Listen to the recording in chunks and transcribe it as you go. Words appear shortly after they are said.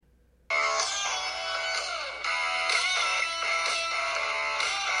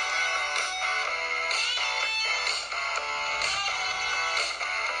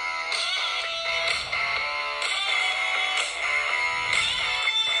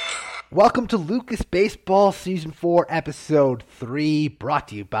Welcome to Lucas Baseball Season 4, Episode 3, brought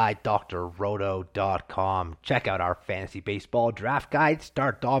to you by DrRoto.com. Check out our fantasy baseball draft guide.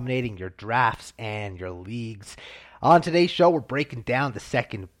 Start dominating your drafts and your leagues. On today's show, we're breaking down the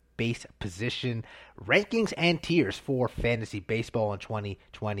second base position rankings and tiers for fantasy baseball in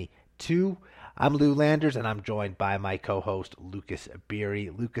 2022. I'm Lou Landers, and I'm joined by my co-host, Lucas Beery.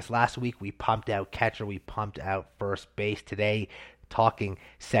 Lucas, last week we pumped out catcher, we pumped out first base. Today, talking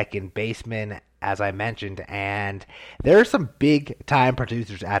second baseman, as I mentioned, and there are some big-time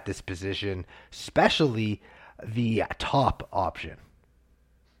producers at this position, especially the top option.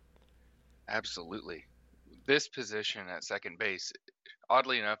 Absolutely. This position at second base,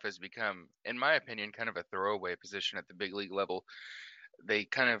 oddly enough, has become, in my opinion, kind of a throwaway position at the big league level. They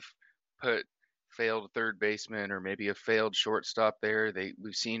kind of put failed third baseman or maybe a failed shortstop there.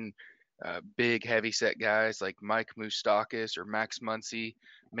 We've seen big heavy-set guys like Mike Moustakas or Max Muncy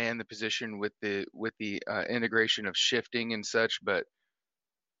man the position with the integration of shifting and such. But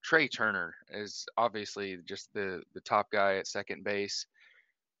Trey Turner is obviously just the top guy at second base.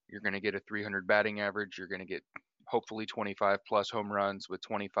 You're going to get a 300 batting average. You're going to get hopefully 25 plus home runs with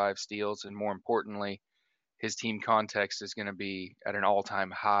 25 steals, and more importantly, his team context is going to be at an all-time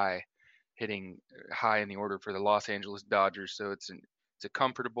high, hitting high in the order for the Los Angeles Dodgers. So it's a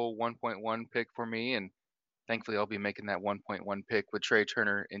comfortable 1.1 pick for me, and thankfully I'll be making that 1.1 pick with Trey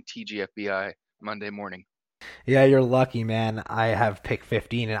Turner and TGFBI Monday morning. Yeah, you're lucky, man. I have pick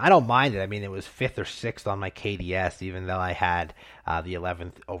 15, and I don't mind it. I mean, it was 5th or 6th on my KDS, even though I had the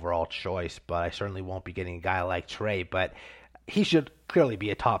 11th overall choice, but I certainly won't be getting a guy like Trey, but he should clearly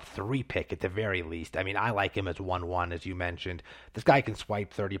be a top 3 pick at the very least. I mean, I like him as 1-1, as you mentioned. This guy can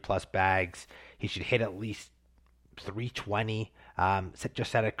swipe 30-plus bags. He should hit at least 320.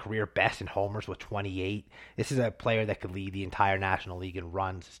 Just set a career best in homers with 28. This is a player that could lead the entire National League in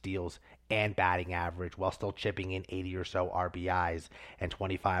runs, steals, and batting average while still chipping in 80 or so RBIs and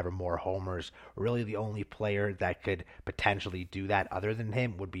 25 or more homers. Really the only player that could potentially do that other than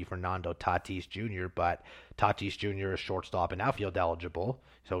him would be Fernando Tatis Jr., but Tatis Jr. is shortstop and outfield eligible,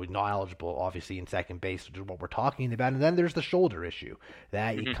 so he's not eligible obviously in second base, which is what we're talking about. And then there's the shoulder issue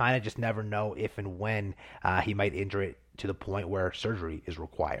that you kind of just never know if and when he might injure it to the point where surgery is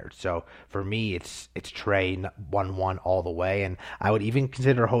required. So for me, it's Trey 1-1 all the way, and I would even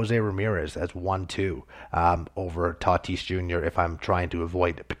consider Jose Ramirez as 1-2 over Tatis Jr. if I'm trying to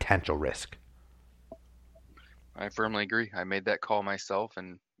avoid potential risk. I firmly agree. I made that call myself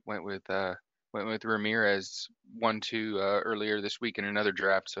and went with Ramirez 1-2 earlier this week in another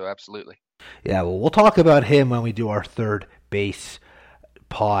draft. So absolutely. Yeah, well, we'll talk about him when we do our third base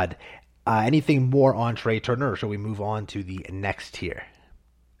pod. Anything more on Trey Turner, or shall we move on to the next tier?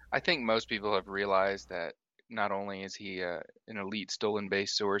 I think most people have realized that not only is he an elite stolen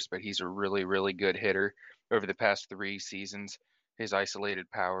base source, but he's a really, really good hitter. Over the past 3 seasons, his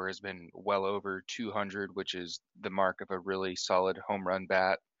isolated power has been well over 200, which is the mark of a really solid home run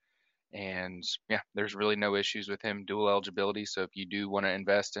bat. And yeah, there's really no issues with him. Dual eligibility. So if you do want to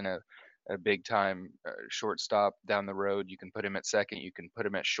invest in a big time shortstop down the road, you can put him at second, you can put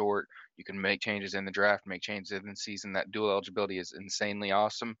him at short, you can make changes in the draft, make changes in the season. That dual eligibility is insanely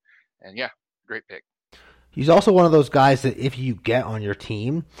awesome. And yeah, great pick. He's also one of those guys that if you get on your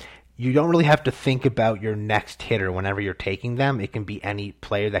team, you don't really have to think about your next hitter whenever you're taking them. It can be any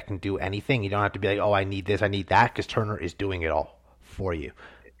player that can do anything. You don't have to be like, oh, I need this, I need that, because Turner is doing it all for you.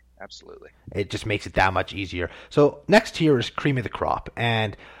 Absolutely. It just makes it that much easier. So next tier is cream of the crop,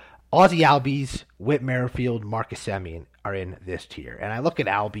 and Ozzie Albies, Whit Merrifield, Marcus Semien are in this tier. And I look at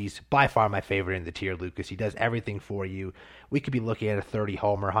Albies, by far my favorite in the tier, Lucas. He does everything for you. We could be looking at a 30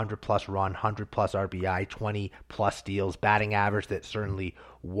 homer, 100-plus run, 100-plus RBI, 20-plus steals, batting average that certainly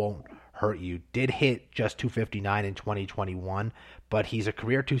won't hurt you. Did hit just 259 in 2021, but he's a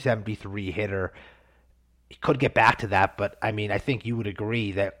career 273 hitter. He could get back to that, but I mean, I think you would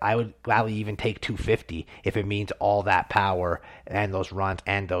agree that I would gladly even take 250 if it means all that power and those runs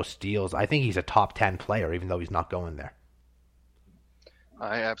and those steals. I think he's a top 10 player, even though he's not going there.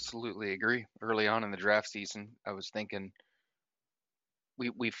 I absolutely agree. Early on in the draft season, I was thinking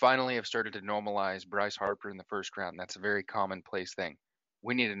we finally have started to normalize Bryce Harper in the first round. That's a very commonplace thing.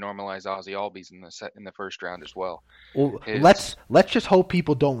 We need to normalize Ozzie Albies in the first round as well. Well, let's just hope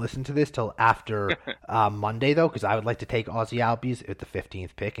people don't listen to this till after Monday, though, because I would like to take Ozzie Albies at the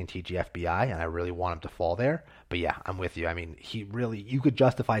 15th pick in TGFBI, and I really want him to fall there. But yeah, I'm with you. I mean, you could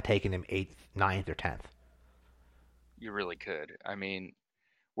justify taking him 8th, 9th, or 10th. You really could. I mean,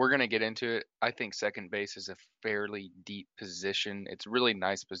 We're going to get into it. I think second base is a fairly deep position. It's a really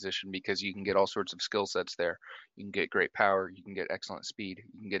nice position because you can get all sorts of skill sets there. You can get great power, you can get excellent speed,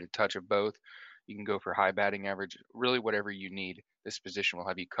 you can get a touch of both. You can go for high batting average, really whatever you need. This position will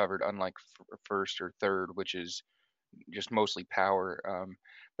have you covered, unlike first or third, which is just mostly power.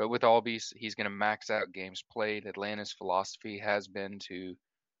 But with Albies, he's going to max out games played. Atlanta's philosophy has been to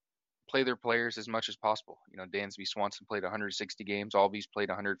play their players as much as possible. You know, Dansby Swanson played 160 games, Albies played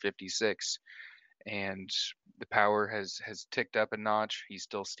 156, and the power has ticked up a notch. He's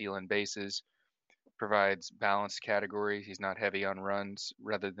still stealing bases, provides balanced categories. He's not heavy on runs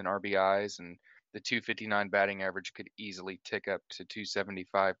rather than RBIs, and the 259 batting average could easily tick up to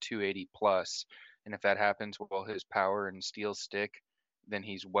 275, 280 plus. And if that happens, well, his power and steals stick, then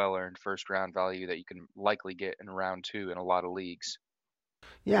he's well earned first round value that you can likely get in round two in a lot of leagues.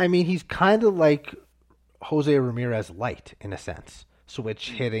 Yeah, I mean, he's kind of like Jose Ramirez light in a sense. Switch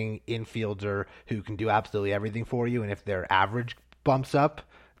hitting infielder who can do absolutely everything for you, and if their average bumps up,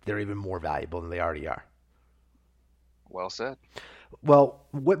 they're even more valuable than they already are. Well said. Well,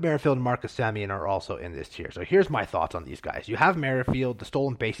 Whit Merrifield and Marcus Semien are also in this tier. So here's my thoughts on these guys. You have Merrifield, the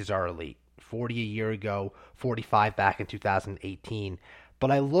stolen bases are elite. 40 a year ago, 45 back in 2018.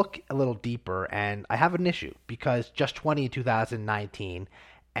 But I look a little deeper and I have an issue because just 20 in 2019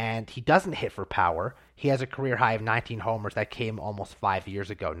 and he doesn't hit for power. He has a career high of 19 homers that came almost 5 years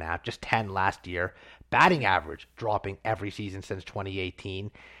ago now, just 10 last year. Batting average dropping every season since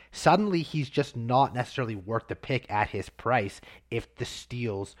 2018. Suddenly, he's just not necessarily worth the pick at his price if the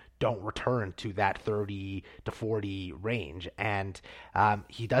steals don't return to that 30 to 40 range. And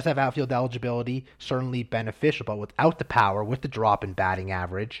he does have outfield eligibility, certainly beneficial, but without the power, with the drop in batting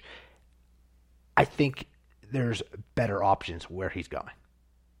average, I think there's better options where he's going.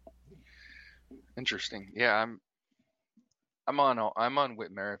 Interesting. Yeah, I'm on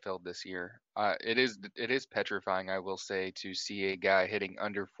Whit Merrifield this year. It is petrifying, I will say, to see a guy hitting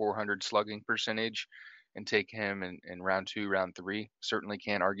under 400 slugging percentage and take him in round two, round three. Certainly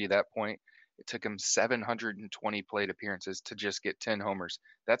can't argue that point. It took him 720 plate appearances to just get 10 homers.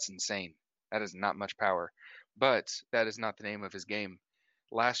 That's insane. That is not much power. But that is not the name of his game.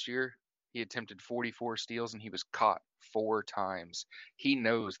 Last year, he attempted 44 steals and he was caught 4 times. He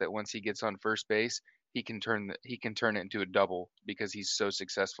knows that once he gets on first base, he can turn it into a double because he's so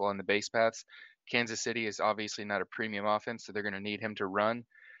successful on the base paths. Kansas City is obviously not a premium offense, so they're going to need him to run.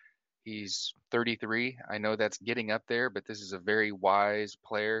 He's 33. I know that's getting up there, but this is a very wise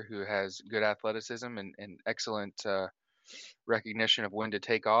player who has good athleticism and excellent recognition of when to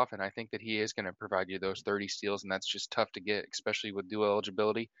take off. And I think that he is going to provide you those 30 steals, and that's just tough to get, especially with dual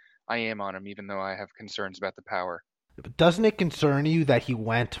eligibility. I am on him, even though I have concerns about the power. But doesn't it concern you that he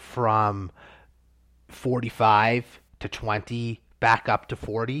went from 45 to 20 back up to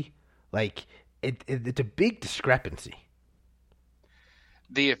 40? Like, it's a big discrepancy.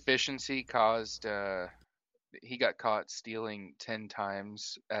 The efficiency caused he got caught stealing 10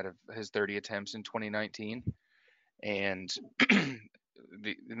 times out of his 30 attempts in 2019, and and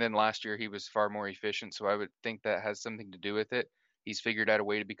then last year he was far more efficient, so I would think that has something to do with it. He's figured out a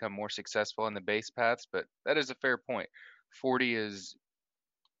way to become more successful in the base paths, but that is a fair point. 40 is,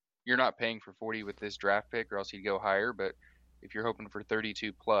 you're not paying for 40 with this draft pick, or else you'd go higher, but if you're hoping for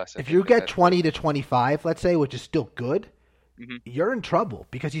 32 plus, I If think you that get that's 20 to 25, let's say, which is still good, mhm, you're in trouble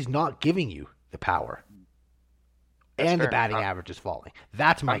because he's not giving you the power that's and the fair. batting average is falling.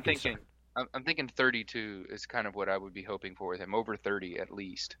 That's my I'm concern. thinking I'm thinking 32 is kind of what I would be hoping for with him, over 30 at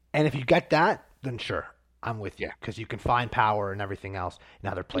least. And if you get that, then sure, I'm with you Yeah. because you can find power and everything else in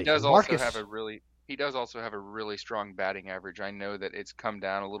other He places. does also have Marcus, a really he does also have a really strong batting average. I know that it's come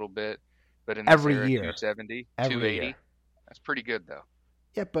down a little bit, but in this every era, year, 270, every year. 280, that's pretty good though.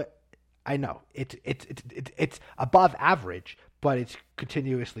 Yeah, but I know it's above average, but it's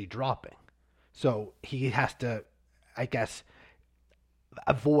continuously dropping. So he has to, I guess,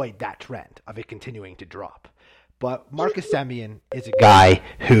 avoid that trend of it continuing to drop. But Marcus Semien is a guy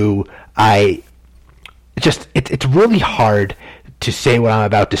who I just it's really hard to say what I'm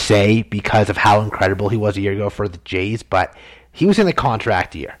about to say because of how incredible he was a year ago for the Jays, but he was in a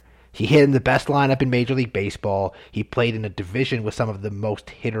contract year. He hit in the best lineup in Major League Baseball. He played in a division with some of the most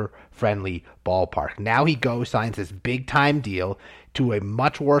hitter-friendly ballpark. Now he goes, signs this big-time deal to a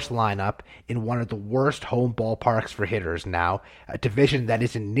much worse lineup in one of the worst home ballparks for hitters now, a division that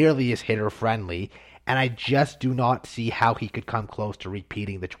isn't nearly as hitter-friendly, and I just do not see how he could come close to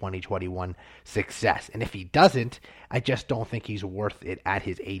repeating the 2021 success. And if he doesn't, I just don't think he's worth it at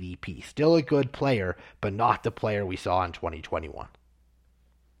his ADP. Still a good player, but not the player we saw in 2021.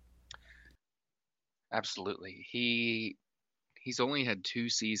 Absolutely. He He's only had 2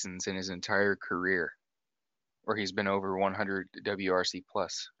 seasons in his entire career where he's been over 100 WRC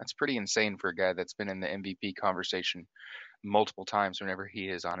plus. That's pretty insane for a guy that's been in the MVP conversation multiple times whenever he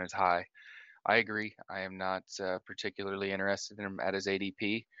is on his high. I agree. I am not particularly interested in him at his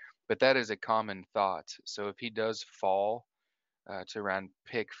ADP, but that is a common thought. So if he does fall to around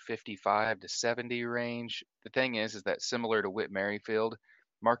pick 55 to 70 range, the thing is that similar to Whit Merrifield,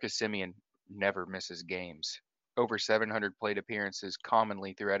 Marcus Semien never misses games. Over 700 plate appearances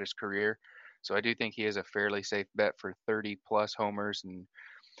commonly throughout his career. So I do think he is a fairly safe bet for 30 plus homers and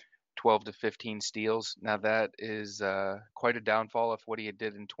 12 to 15 steals. Now that is quite a downfall of what he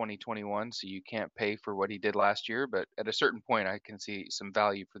did in 2021. So you can't pay for what he did last year, but at a certain point, I can see some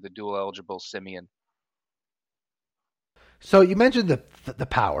value for the dual eligible Semien. So you mentioned the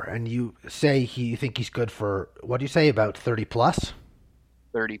power, and you say you think he's good for, what do you say, about 30 plus?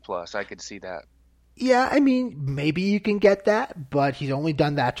 30 plus, I could see that. Yeah, I mean, maybe you can get that, but he's only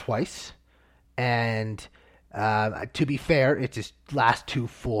done that twice. And to be fair, it's his last 2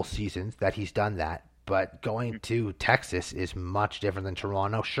 full seasons that he's done that. But going to Texas is much different than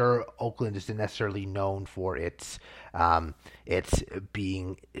Toronto. Sure, Oakland isn't necessarily known for its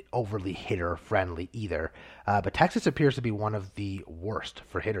being overly hitter friendly either. But Texas appears to be one of the worst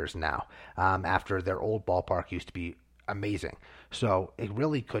for hitters now. After their old ballpark used to be amazing. So it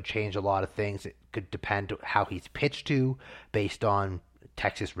really could change a lot of things. It could depend how he's pitched to, based on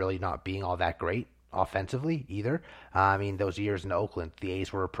Texas really not being all that great offensively either. I mean, those years in Oakland, the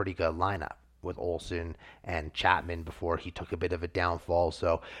A's were a pretty good lineup with Olson and Chapman before he took a bit of a downfall.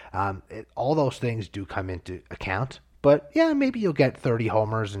 So all those things do come into account. But yeah, maybe you'll get 30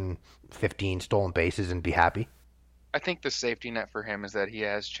 homers and 15 stolen bases and be happy. I think the safety net for him is that he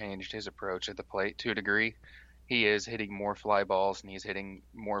has changed his approach at the plate to a degree. He is hitting more fly balls and he's hitting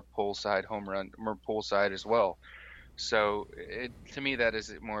more pull side home run, more pull side as well. So to me, that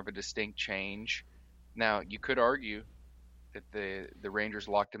is more of a distinct change. Now, you could argue that the Rangers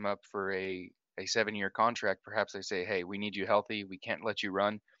locked him up for a 7-year contract. Perhaps they say, hey, we need you healthy. We can't let you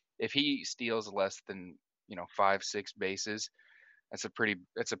run. If he steals less than 5-6 bases, that's a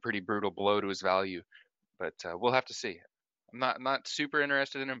pretty brutal blow to his value. But we'll have to see. I'm not super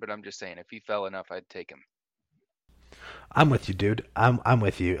interested in him, but I'm just saying if he fell enough, I'd take him. I'm with you, dude. I'm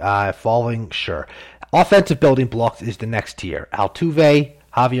with you. Falling, sure. Offensive building blocks is the next tier. Altuve,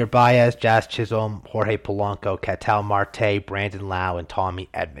 Javier Baez, Jazz Chisholm, Jorge Polanco, Ketel Marte, Brandon Lau, and Tommy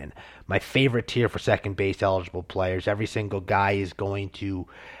Edman. My favorite tier for second base eligible players. Every single guy is going to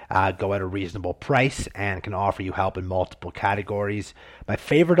go at a reasonable price and can offer you help in multiple categories. My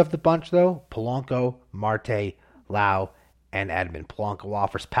favorite of the bunch, though, Polanco, Marte, Lau, and Edman. Polanco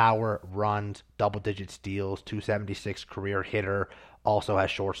offers power, runs, double-digit steals, 276 career hitter, also has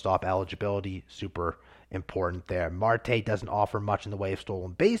shortstop eligibility, super important there. Marte doesn't offer much in the way of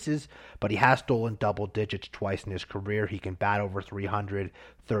stolen bases, but he has stolen double digits twice in his career. He can bat over 300,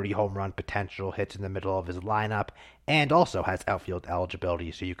 30 home run potential, hits in the middle of his lineup, and also has outfield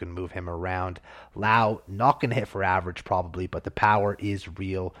eligibility, so you can move him around. Lau, not going to hit for average probably, but the power is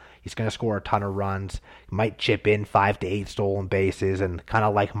real. He's going to score a ton of runs, might chip in 5 to 8 stolen bases, and kind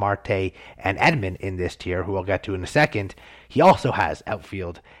of like Marte and Edman in this tier, who we'll get to in a second, he also has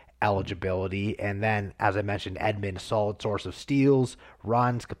outfield eligibility. And then, as I mentioned, Edman, solid source of steals,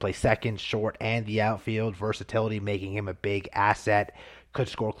 runs, could play second, short, and the outfield. Versatility making him a big asset. Could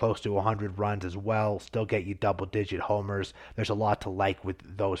score close to 100 runs as well. Still get you double-digit homers. There's a lot to like with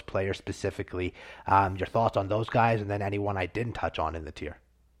those players specifically. Your thoughts on those guys, and then anyone I didn't touch on in the tier?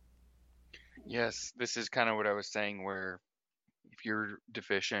 Yes, this is kind of what I was saying, where if you're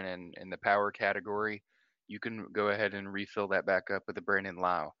deficient in the power category, you can go ahead and refill that back up with a Brandon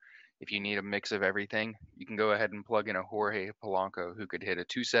Lau. If you need a mix of everything, you can go ahead and plug in a Jorge Polanco who could hit a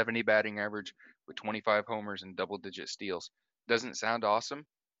 270 batting average with 25 homers and double-digit steals. Doesn't sound awesome,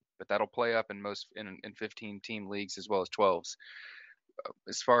 but that'll play up in 15-team leagues as well as 12s.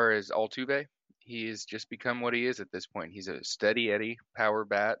 As far as Altuve, he has just become what he is at this point. He's a steady Eddie power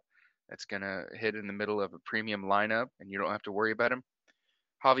bat that's going to hit in the middle of a premium lineup, and you don't have to worry about him.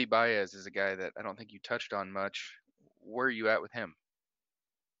 Javi Baez is a guy that I don't think you touched on much. Where are you at with him?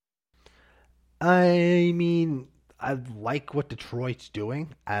 I mean, I like what Detroit's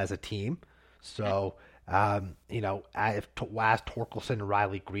doing as a team. So, as Torkelson and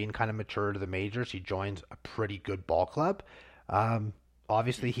Riley Green kind of mature to the majors, he joins a pretty good ball club.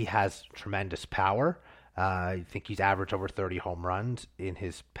 Obviously, he has tremendous power. I think he's averaged over 30 home runs in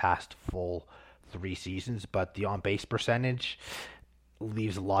his past full 3 seasons, but the on-base percentage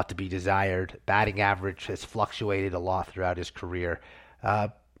leaves a lot to be desired. Batting average has fluctuated a lot throughout his career.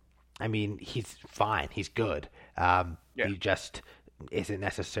 I mean, he's fine. He's good. Yeah. He just isn't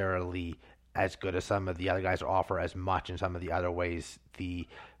necessarily as good as some of the other guys, or offer as much in some of the other ways. The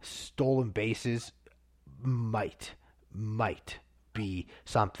stolen bases might be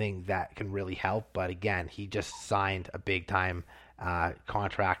something that can really help, but again, he just signed a big time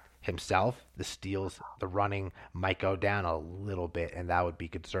contract himself. The steals, the running might go down a little bit, and that would be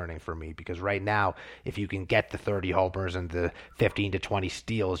concerning for me because right now, if you can get the 30 homers and the 15 to 20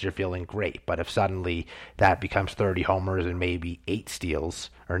 steals, you're feeling great. But if suddenly that becomes 30 homers and maybe 8 steals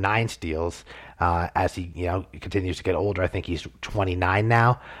or 9 steals, as he continues to get older, I think he's 29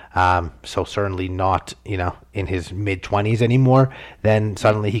 now, so certainly not in his mid 20s anymore. Then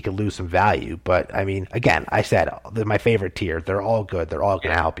suddenly he could lose some value. But I mean, again, I said they're my favorite tier. They're all good. They're all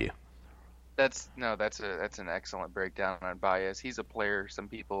going Yeah. to help you. That's no, that's an excellent breakdown on Baez. He's a player. Some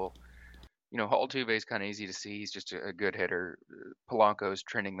people, Altuve is kind of easy to see. He's just a good hitter. Polanco's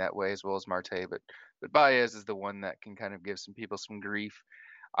trending that way as well as Marte, but Baez is the one that can kind of give some people some grief.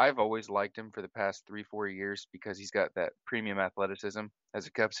 I've always liked him for the past 3, 4 years because he's got that premium athleticism. As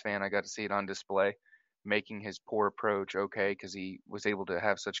a Cubs fan, I got to see it on display, making his poor approach okay because he was able to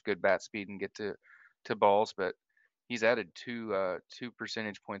have such good bat speed and get to balls. But he's added two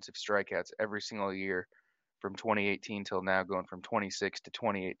percentage points of strikeouts every single year from 2018 till now, going from 26 to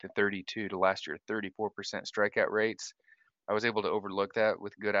 28 to 32 to last year 34% strikeout rates. I was able to overlook that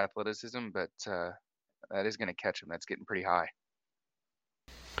with good athleticism, but that is going to catch him. That's getting pretty high.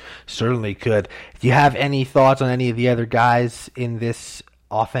 Certainly could. Do you have any thoughts on any of the other guys in this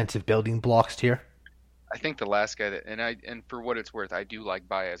offensive building blocks tier? I think the last guy and for what it's worth, I do like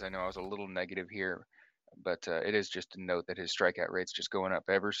Baez. I know I was a little negative here, but it is just to note that his strikeout rate's just going up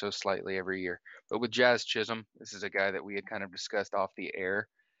ever so slightly every year. But with Jazz Chisholm, this is a guy that we had kind of discussed off the air.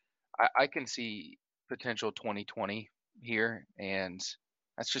 I can see potential 2020 here, and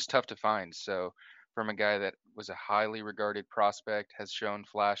that's just tough to find. So, from a guy that was a highly regarded prospect, has shown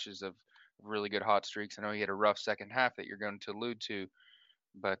flashes of really good hot streaks. I know he had a rough second half that you're going to allude to,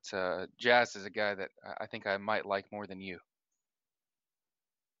 but Jazz is a guy that I think I might like more than you.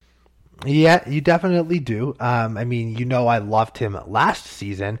 Yeah, you definitely do. I mean, I loved him last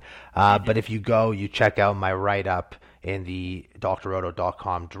season, Hmm. but if you check out my write up in the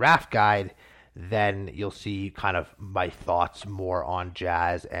drroto.com draft guide, then you'll see kind of my thoughts more on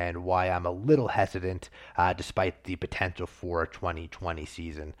Jazz and why I'm a little hesitant, despite the potential for a 2020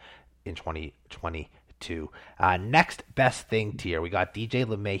 season in 2022. Next best thing tier, we got DJ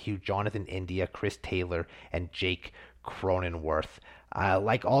LeMahieu, Jonathan India, Chris Taylor, and Jake Cronenworth.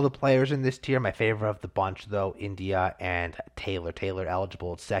 Like all the players in this tier, my favorite of the bunch, though, India and Taylor. Taylor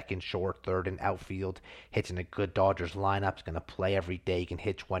eligible at second, short, third, and outfield. Hits in a good Dodgers lineup. Is going to play every day. Can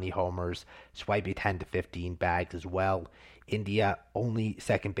hit 20 homers. Swipe you 10 to 15 bags as well. India only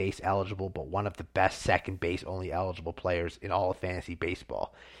second base eligible, but one of the best second base only eligible players in all of fantasy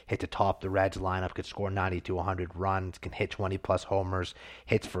baseball. Hit to top the Reds lineup, could score 90 to 100 runs, can hit 20 plus homers,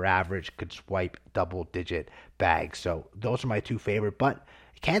 hits for average, could swipe double digit bags. So those are my two favorite, but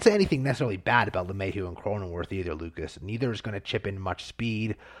can't say anything necessarily bad about LeMahieu and Cronenworth either, Lucas. Neither is going to chip in much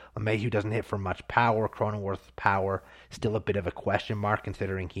speed. LeMahieu doesn't hit for much power. Cronenworth's power still a bit of a question mark,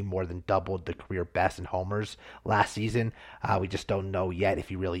 considering he more than doubled the career best in homers last season. We just don't know yet if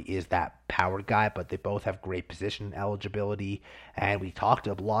he really is that power guy, but they both have great position eligibility, and we talked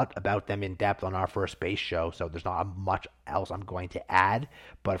a lot about them in depth on our first base show, so there's not much else I'm going to add,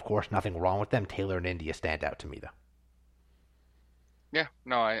 but of course, nothing wrong with them. Taylor and India stand out to me, though. Yeah,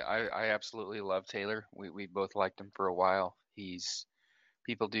 no, I absolutely love Taylor. We both liked him for a while. He's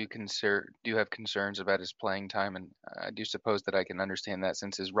People do have concerns about his playing time, and I do suppose that I can understand that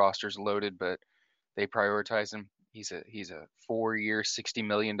since his roster's loaded, but they prioritize him. He's a 4 year, $60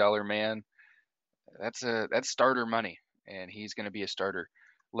 million man. That's starter money, and he's going to be a starter.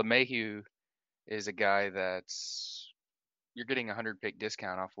 LeMahieu is a guy that's you're getting a 100 pick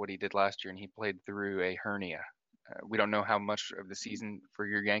discount off what he did last year, and he played through a hernia. We don't know how much of the season for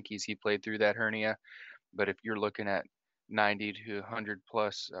your Yankees he played through that hernia, but if you're looking at 90 to 100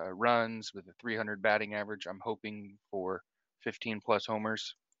 plus runs with a 300 batting average, I'm hoping for 15 plus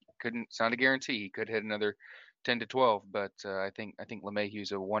homers. Couldn't it's not a guarantee. He could hit another 10 to 12, but I think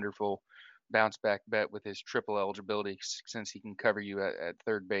LeMahieu's a wonderful bounce back bet with his triple eligibility since he can cover you at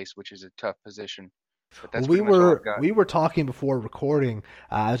third base, which is a tough position. But Well, that's pretty much all I've got. we were talking before recording.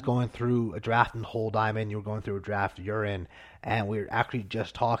 I was going through a draft and whole diamond. You were going through a draft you're in, and we were actually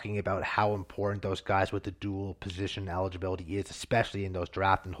just talking about how important those guys with the dual position eligibility is, especially in those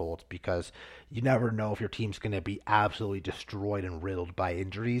draft and holds, because you never know if your team's going to be absolutely destroyed and riddled by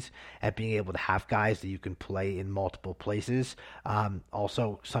injuries. And being able to have guys that you can play in multiple places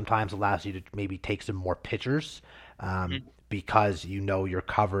also sometimes allows you to maybe take some more pitchers. Because you know you're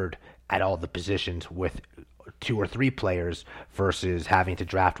covered at all the positions with two or three players versus having to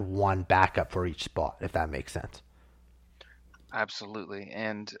draft one backup for each spot, if that makes sense. Absolutely.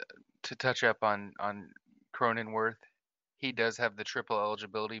 And to touch up on Cronenworth, he does have the triple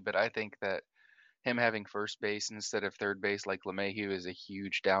eligibility, but I think that him having first base instead of third base like LeMahieu is a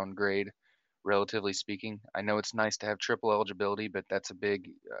huge downgrade, relatively speaking. I know it's nice to have triple eligibility, but that's a big.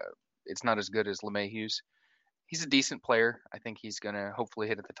 It's not as good as LeMahieu's. He's a decent player. I think he's gonna hopefully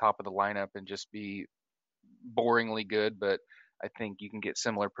hit at the top of the lineup and just be boringly good, but I think you can get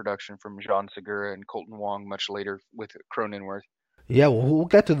similar production from Jean Segura and Colton Wong much later with Cronenworth. Yeah, well, we'll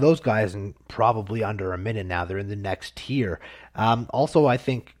get to those guys in probably under a minute now. They're in the next tier. Also, I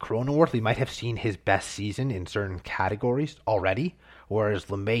think Cronenworth, we might have seen his best season in certain categories already, whereas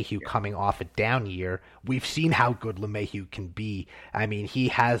LeMahieu coming off a down year, we've seen how good LeMahieu can be. I mean, he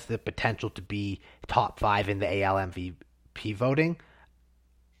has the potential to be top five in the AL MVP voting.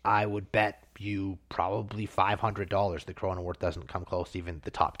 I would bet you probably $500 that Cronenworth doesn't come close to even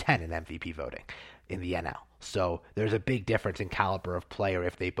the top 10 in MVP voting in the NL. So there's a big difference in caliber of player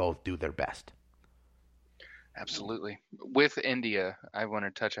if they both do their best. Absolutely. With India, I want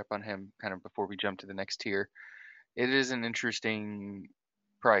to touch up on him kind of before we jump to the next tier. It is an interesting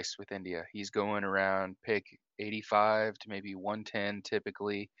price with India. He's going around pick 85 to maybe 110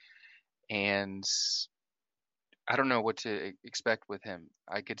 typically, and I don't know what to expect with him.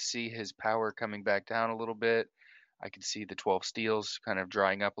 I could see his power coming back down a little bit. I could see the 12 steals kind of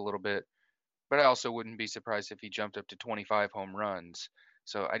drying up a little bit, but I also wouldn't be surprised if he jumped up to 25 home runs.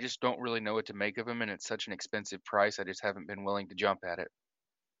 So I just don't really know what to make of him, and it's such an expensive price. I just haven't been willing to jump at it.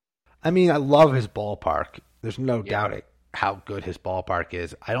 I mean, I love his ballpark. There's no Yeah, doubt how good his ballpark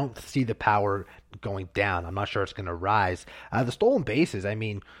is. I don't see the power going down. I'm not sure it's going to rise. The stolen bases, I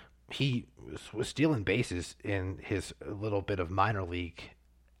mean, he was stealing bases in his little bit of minor league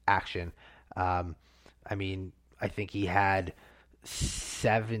action. I mean, I think he had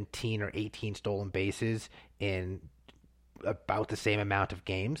 17 or 18 stolen bases in about the same amount of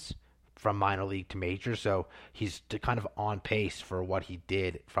games from minor league to major. So he's kind of on pace for what he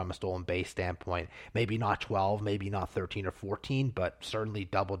did from a stolen base standpoint. Maybe not 12, maybe not 13 or 14, but certainly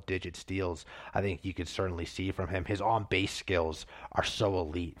double digit steals. I think you could certainly see from him. His on base skills are so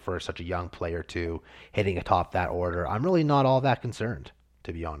elite for such a young player too, hitting atop that order. I'm really not all that concerned,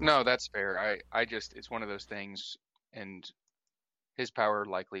 to be honest. no, that's fair. I just, it's one of those things, and his power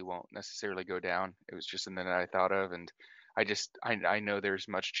likely won't necessarily go down. It was just something that I thought of, and I know there's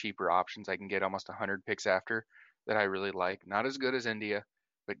much cheaper options. I can get almost 100 picks after that I really like. Not as good as India,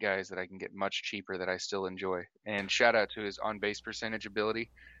 but guys that I can get much cheaper that I still enjoy. And shout out to his on base percentage ability.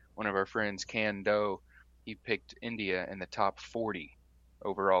 One of our friends, Can Do, he picked India in the top 40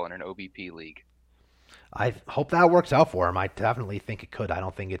 overall in an OBP league. I hope that works out for him. I definitely think it could. I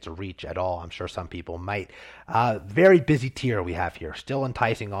don't think it's a reach at all. I'm sure some people might. Very busy tier we have here. Still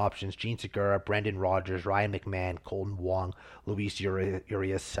enticing options. Gene Segura, Brendan Rodgers, Ryan McMahon, Colton Wong, Luis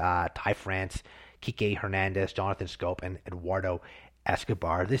Urias, Ty France, Kike Hernandez, Jonathan Scope, and Eduardo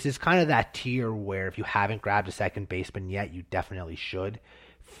Escobar. This is kind of that tier where if you haven't grabbed a second baseman yet, you definitely should.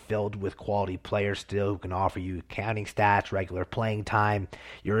 Filled with quality players still who can offer you counting stats, regular playing time.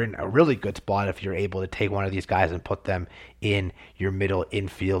 You're in a really good spot if you're able to take one of these guys and put them in your middle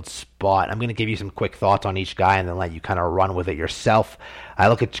infield spot. I'm going to give you some quick thoughts on each guy and then let you kind of run with it yourself. I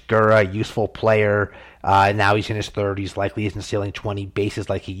look at Segura, useful player. Now he's in his 30s, likely isn't stealing 20 bases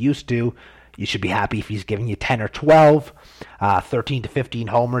like he used to. You should be happy if he's giving you 10 or 12, 13 to 15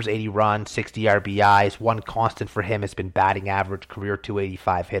 homers, 80 runs, 60 RBIs. One constant for him has been batting average, career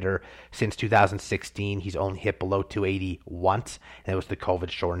 285 hitter. Since 2016, he's only hit below 280 once, and it was the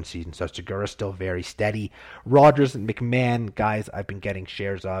COVID-shortened season. So Segura's still very steady. Rodgers and McMahon, guys I've been getting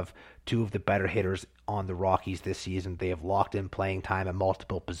shares of, two of the better hitters on the Rockies this season. They have locked in playing time at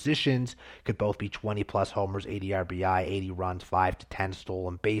multiple positions. Could both be 20-plus homers, 80 RBI, 80 runs, 5 to 10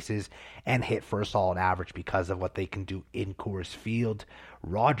 stolen bases, and hit for a solid average because of what they can do in Coors Field.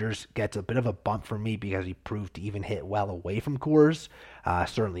 Rodgers gets a bit of a bump for me because he proved to even hit well away from Coors.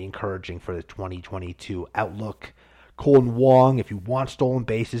 Certainly encouraging for the 2022 outlook. Colton Wong, if you want stolen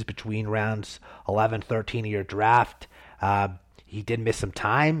bases between rounds 11, 13 of your draft, he did miss some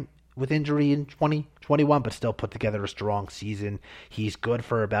time with injury in 2021, but still put together a strong season. He's good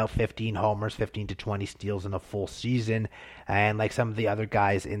for about 15 homers, 15 to 20 steals in a full season. And like some of the other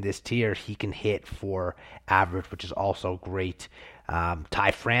guys in this tier, he can hit for average, which is also great.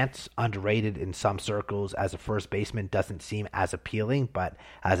 Ty France, underrated in some circles as a first baseman, doesn't seem as appealing, but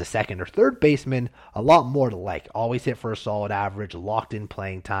as a second or third baseman, a lot more to like. Always hit for a solid average, locked in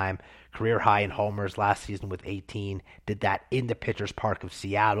playing time, career high in homers last season with 18. Did that in the Pitchers Park of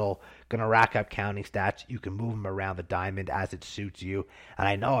Seattle. Gonna rack up counting stats. You can move him around the diamond as it suits you. And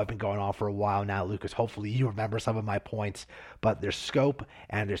I know I've been going on for a while now, Lucas. Hopefully you remember some of my points, but there's Scope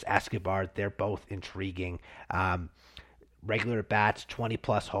and there's Escobar. They're both intriguing. Regular at bats, 20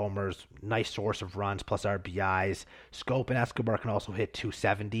 plus homers, nice source of runs plus RBIs. Scope and Escobar can also hit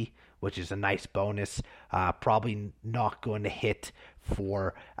 270, which is a nice bonus. Probably not going to hit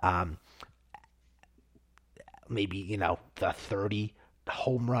for maybe, the 30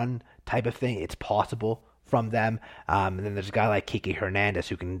 home run type of thing. It's possible from them. And then there's a guy like Kike Hernandez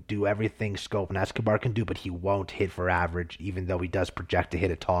who can do everything Scope and Escobar can do, but he won't hit for average, even though he does project to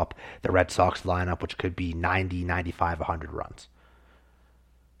hit atop the Red Sox lineup, which could be 90, 95, 100 runs.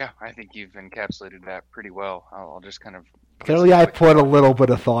 Yeah, I think you've encapsulated that pretty well. I'll just kind of clearly I put a little bit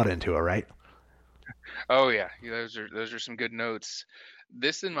of thought into it, right? Oh yeah, those are some good notes.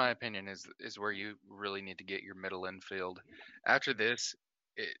 This, in my opinion, is where you really need to get your middle infield. After this,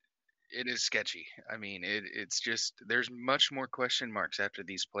 it is sketchy. I mean, it's just there's much more question marks after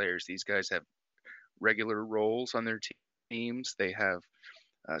these players. These guys have regular roles on their teams. They have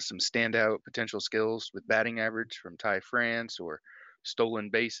some standout potential skills with batting average from Ty France or stolen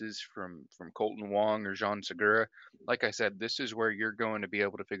bases from Colton Wong or Jean Segura. Like I said, this is where you're going to be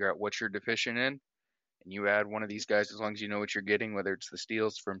able to figure out what you're deficient in. And you add one of these guys as long as you know what you're getting, whether it's the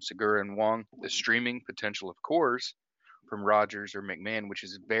steals from Segura and Wong, the streaming potential, of course, from Rogers or McMahon, which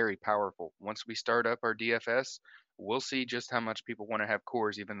is very powerful. Once we start up our DFS, we'll see just how much people want to have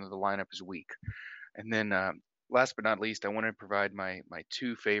cores, even though the lineup is weak. And then last but not least, I want to provide my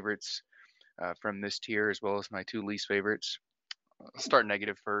two favorites from this tier as well as my two least favorites. I'll start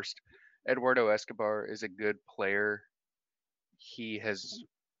negative first. Eduardo Escobar is a good player. He has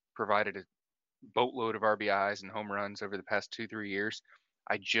provided a boatload of RBIs and home runs over the past 2-3 years.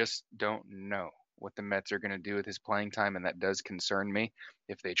 I just don't know what the Mets are going to do with his playing time, and that does concern me.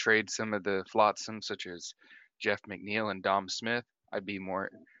 If they trade some of the flotsam, such as Jeff McNeil and Dom Smith, I'd be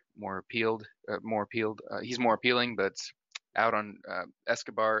more appealed. He's more appealing, but out on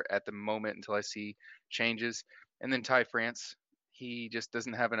Escobar at the moment until I see changes. And then Ty France, he just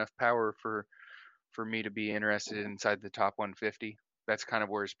doesn't have enough power for me to be interested inside the top 150. That's kind of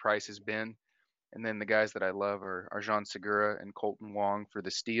where his price has been. And then the guys that I love are Jean Segura and Colton Wong for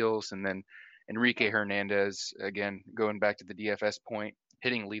the steals. And then Enrique Hernandez, again, going back to the DFS point,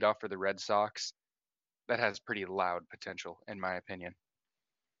 hitting leadoff for the Red Sox. That has pretty loud potential, in my opinion.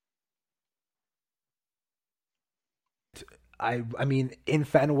 I mean, in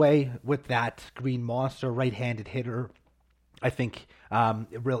Fenway, with that Green Monster right-handed hitter, I think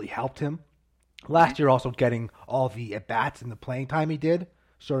it really helped him. Last year also getting all the at-bats and the playing time he did,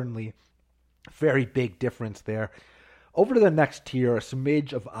 certainly very big difference there. Over to the next tier, a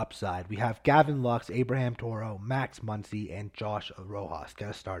smidge of upside. We have Gavin Lux, Abraham Toro, Max Muncy, and Josh Rojas. Get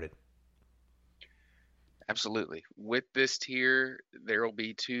us started. Absolutely. With this tier, there will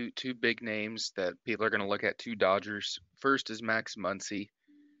be two big names that people are going to look at, two Dodgers. First is Max Muncy.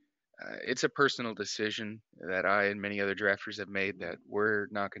 It's a personal decision that I and many other drafters have made that we're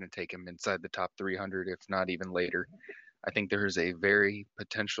not going to take him inside the top 300, if not even later. I think there is a very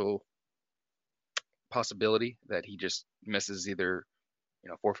potential possibility that he just misses either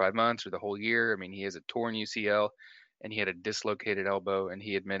 4 or 5 months or the whole year. I mean, he has a torn UCL and he had a dislocated elbow, and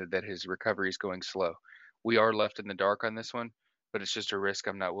he admitted that his recovery is going slow. We are left in the dark on this one, but it's just a risk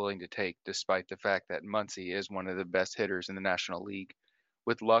I'm not willing to take, despite the fact that Muncy is one of the best hitters in the National League.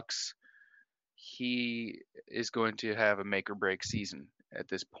 With Lux, he is going to have a make or break season at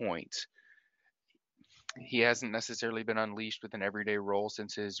this point. He hasn't necessarily been unleashed with an everyday role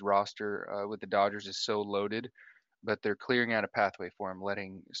since his roster with the Dodgers is so loaded, but they're clearing out a pathway for him,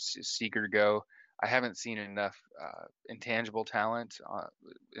 letting Seager go. I haven't seen enough intangible talent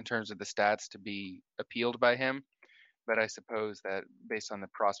in terms of the stats to be appealed by him, but I suppose that based on the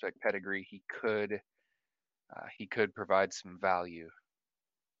prospect pedigree, he could provide some value.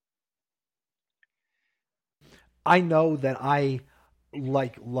 I know that I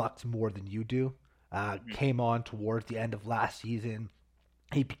like Lux more than you do. Came on towards the end of last season.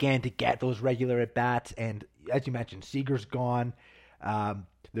 He began to get those regular at-bats, and as you mentioned, Seager's gone.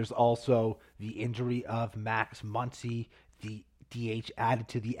 There's also the injury of Max Muncy. The DH added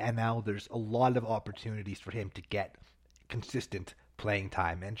to the NL, there's a lot of opportunities for him to get consistent playing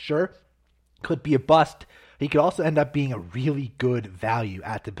time. And sure, could be a bust. He could also end up being a really good value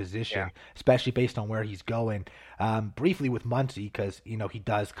at the Yeah. position, especially based on where he's going. Briefly with Muncy, because he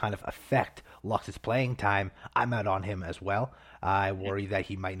does kind of affect Lux's playing time. I'm out on him as well. I worry that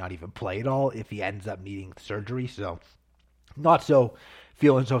he might not even play at all if he ends up needing surgery. So not so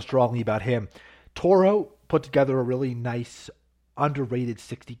feeling so strongly about him. Toro put together a really nice underrated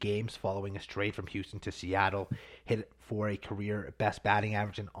 60 games following his trade from Houston to Seattle. Hit for a career best batting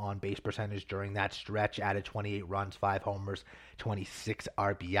average and on base percentage during that stretch. Added 28 runs, 5 homers, 26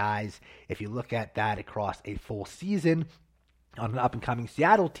 RBIs. If you look at that across a full season on an up and coming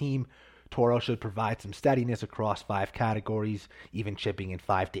Seattle team, Toro should provide some steadiness across 5 categories, even chipping in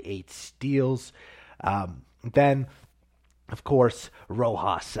 5 to 8 steals. Then, of course,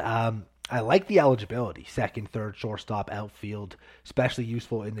 Rojas. I like the eligibility. Second, third, shortstop, outfield, especially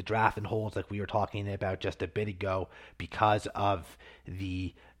useful in the draft and holds like we were talking about just a bit ago because of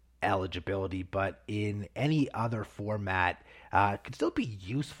the eligibility. But in any other format, could still be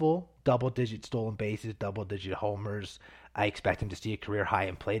useful. Double-digit stolen bases, double-digit homers. I expect him to see a career high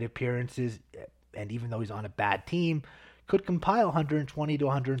in plate appearances. And even though he's on a bad team, could compile 120 to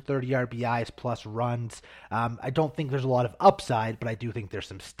 130 RBIs plus runs. I don't think there's a lot of upside, but I do think there's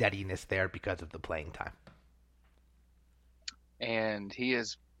some steadiness there because of the playing time. And he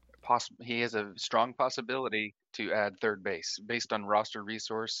has a strong possibility to add third base based on roster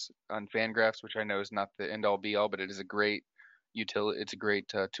resource on Fangraphs, which I know is not the end all be all, but it is a great utility. It's a great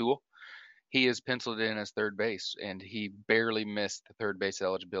tool. He is penciled in as third base, and he barely missed the third base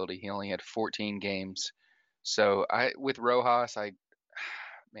eligibility. He only had 14 games. So with Rojas, I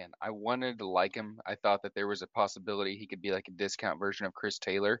wanted to like him. I thought that there was a possibility he could be like a discount version of Chris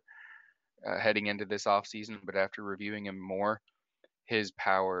Taylor heading into this offseason, but after reviewing him more, his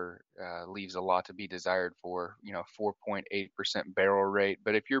power leaves a lot to be desired for, 4.8% barrel rate.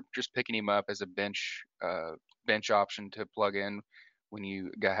 But if you're just picking him up as a bench option to plug in when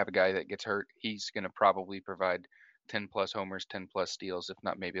you have a guy that gets hurt, he's going to probably provide 10 plus homers, 10 plus steals, if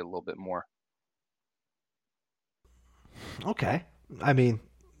not maybe a little bit more. Okay. I mean,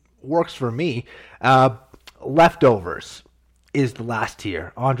 works for me. Leftovers is the last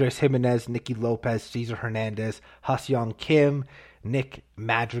tier. Andres Jimenez, Nicky Lopez, Cesar Hernandez, Ha-Seong Kim, Nick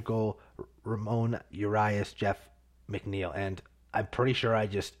Madrigal, Ramon Urias, Jeff McNeil. And I'm pretty sure I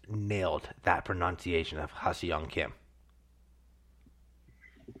just nailed that pronunciation of Ha-Seong Kim.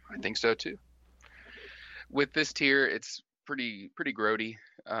 I think so too. With this tier, it's pretty grody.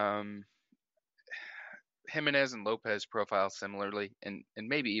 Jimenez and Lopez profile similarly, and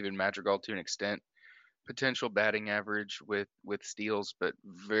maybe even Madrigal to an extent. Potential batting average with steals, but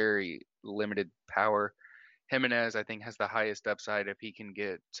very limited power. Jimenez, I think, has the highest upside if he can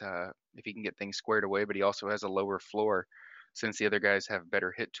get things squared away, but he also has a lower floor since the other guys have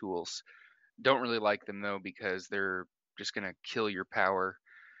better hit tools. Don't really like them though because they're just gonna kill your power.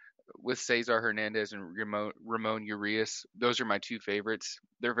 With Cesar Hernandez and Ramon Urias, those are my two favorites.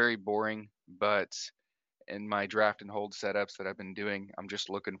 They're very boring, but in my draft and hold setups that I've been doing, I'm just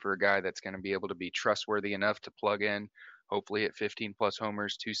looking for a guy that's going to be able to be trustworthy enough to plug in, hopefully at 15 plus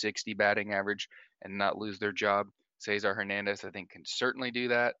homers, 260 batting average, and not lose their job. Cesar Hernandez, I think, can certainly do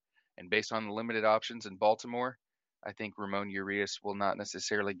that. And based on the limited options in Baltimore, I think Ramon Urias will not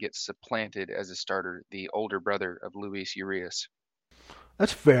necessarily get supplanted as a starter, the older brother of Luis Urias.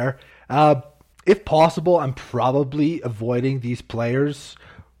 That's fair. If possible, I'm probably avoiding these players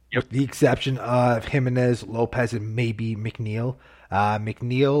Yep. with the exception of Jimenez, Lopez, and maybe McNeil.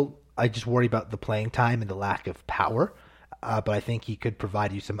 McNeil, I just worry about the playing time and the lack of power. But I think he could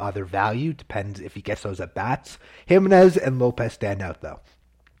provide you some other value. Depends if he gets those at bats. Jimenez and Lopez stand out though.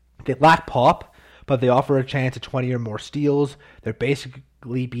 They lack pop, but they offer a chance at 20 or more steals. They're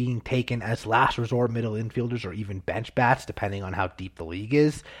basically being taken as last resort middle infielders or even bench bats, depending on how deep the league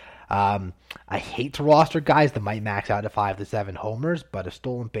is. I hate to roster guys that might max out at 5 to 7 homers, but a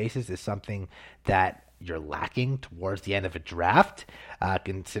stolen bases is something that you're lacking towards the end of a draft.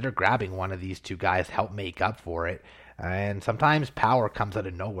 Consider grabbing one of these two guys to help make up for it. And sometimes power comes out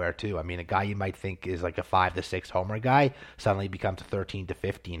of nowhere too. I mean, a guy you might think is like a 5 to 6 homer guy suddenly becomes a 13 to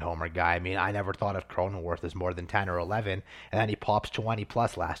 15 homer guy. I mean, I never thought of Cronenworth as more than 10 or 11, and then he pops 20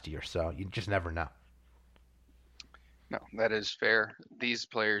 plus last year. So you just never know. No, that is fair. These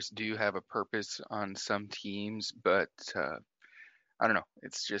players do have a purpose on some teams, but I don't know.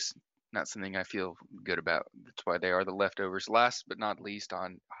 It's just not something I feel good about. That's why they are the leftovers. Last but not least,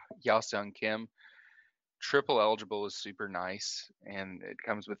 on Yaseong Kim, triple eligible is super nice, and it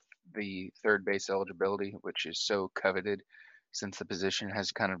comes with the third base eligibility, which is so coveted. since the position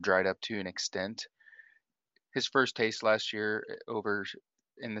has kind of dried up to an extent. His first taste last year over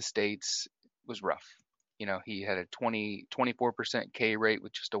in the States was rough. He had a 24% K rate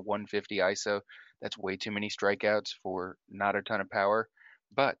with just a 150 ISO. That's way too many strikeouts for not a ton of power.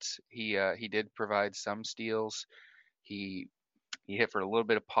 But he did provide some steals. He he hit for a little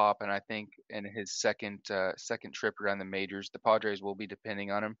bit of pop, and I think in his second trip around the majors, the Padres will be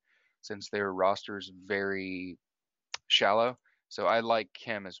depending on him since their roster is very shallow. So I like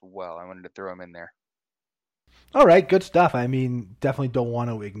him as well. I wanted to throw him in there. All right, good stuff. I mean, definitely don't want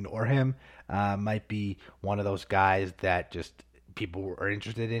to ignore him. Might be one of those guys that just people are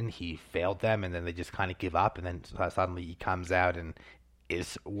interested in. He failed them, and then they just kind of give up, and then suddenly he comes out and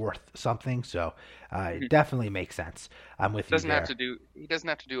is worth something. So it definitely makes sense. I'm with you Doesn't have there. to do he doesn't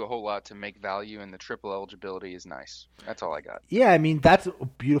have to do a whole lot to make value, and the triple eligibility is nice. That's all I got. Yeah, I mean that's a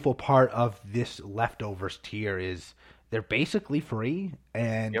beautiful part of this leftovers tier is they're basically free,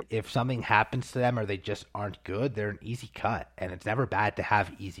 and Yep. if something happens to them or they just aren't good, they're an easy cut, and it's never bad to have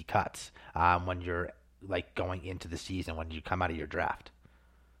easy cuts when you're like going into the season when you come out of your draft.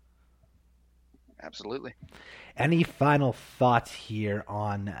 Absolutely. Any final thoughts here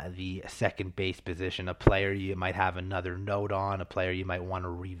on the second base position? A player you might have another note on, a player you might want to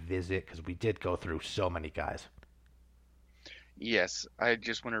revisit because we did go through so many guys. Yes, I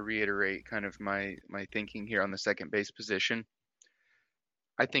just want to reiterate kind of my thinking here on the second base position.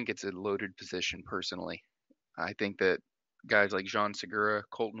 I think it's a loaded position personally. I think that guys like Jean Segura,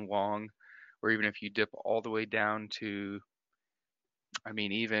 Colton Wong, or even if you dip all the way down to, I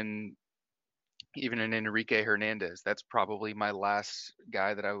mean, even an Enrique Hernandez, that's probably my last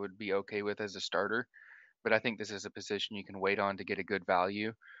guy that I would be okay with as a starter. But I think this is a position you can wait on to get a good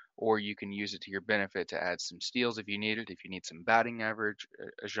value, or you can use it to your benefit to add some steals if you need it. If you need some batting average,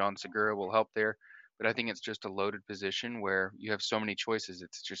 a Jean Segura will help there. But I think it's just a loaded position where you have so many choices.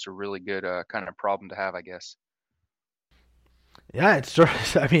 It's just a really good kind of problem to have, I guess. Yeah, it's sort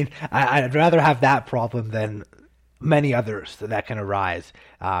of, I mean, I'd rather have that problem than many others that can arise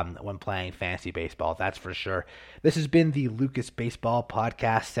when playing fantasy baseball. That's for sure. This has been the Lucas Baseball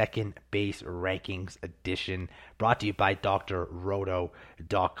Podcast, Second Base Rankings Edition, brought to you by DrRoto.com.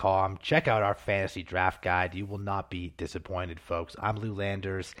 Check out our fantasy draft guide. You will not be disappointed, folks. I'm Lou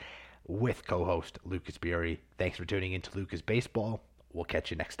Landers with co-host Lucas Bury. Thanks for tuning in to Lucas Baseball. We'll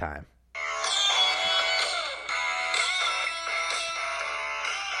catch you next time.